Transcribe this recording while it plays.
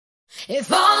If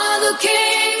all of the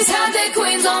kings had their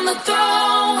queens on the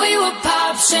throne, we would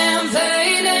pop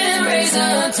champagne and raise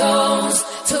a toast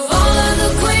to all of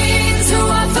the queens who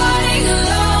are fighting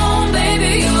alone.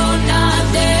 Baby, you're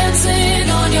not dancing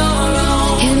on your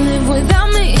own. Can't live without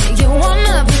me, you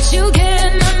wanna, but you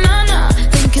can't, nah.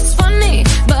 Think it's funny,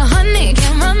 but honey,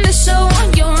 can't run the show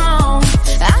on your own.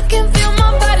 I can feel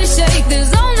my body shake,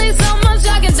 there's only so much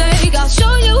I can take. I'll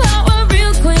show you how a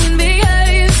real queen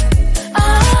behaves.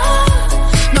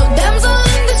 No damsel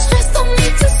in distress, don't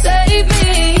need to save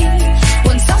me.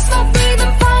 Once I start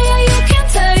breathing fire, you can't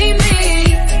tame me.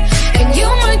 And you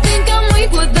might think I'm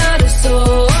weak without a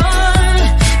sword,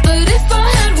 but if I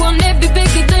had one, it'd be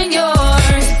bigger than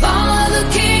yours. If all of the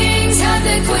kings had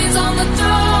their queens on the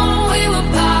throne, we would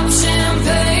pop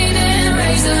champagne and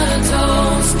raise a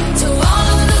toast to all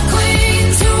of the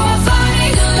queens who are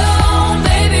fighting alone.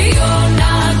 Baby, you're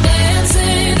not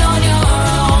dancing on your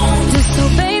own.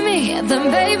 Disobey me, then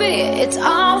baby, it's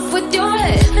off with your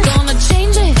head. Gonna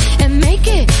change it and make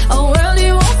it a world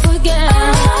you won't forget.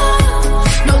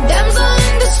 No damsel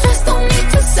in distress, don't need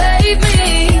to save me.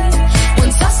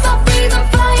 Once I stop breathing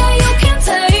fire, you can't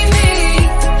tame me.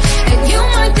 And you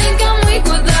might think I'm weak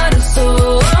without a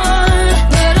sword,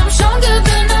 but I'm stronger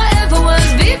than I ever was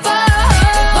before.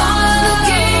 All of the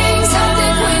kings had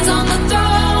their queens on the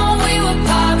throne, we would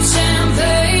pop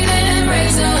champagne and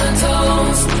raise a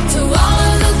toast to all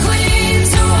of the queens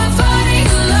who are fighting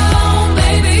alone.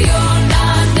 Baby, you're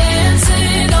not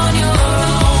dancing on your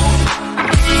own.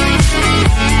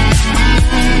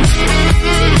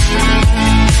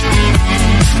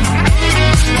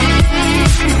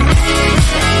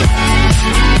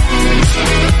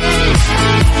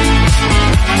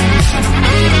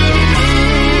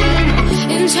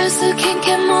 Interest the king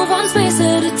can move one space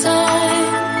at a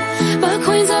time, but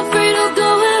queens are free to go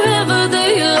wherever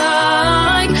they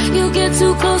like. You get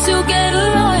too close, you'll get a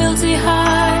royalty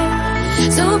high,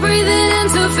 so breathe it in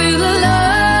to feel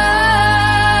alive.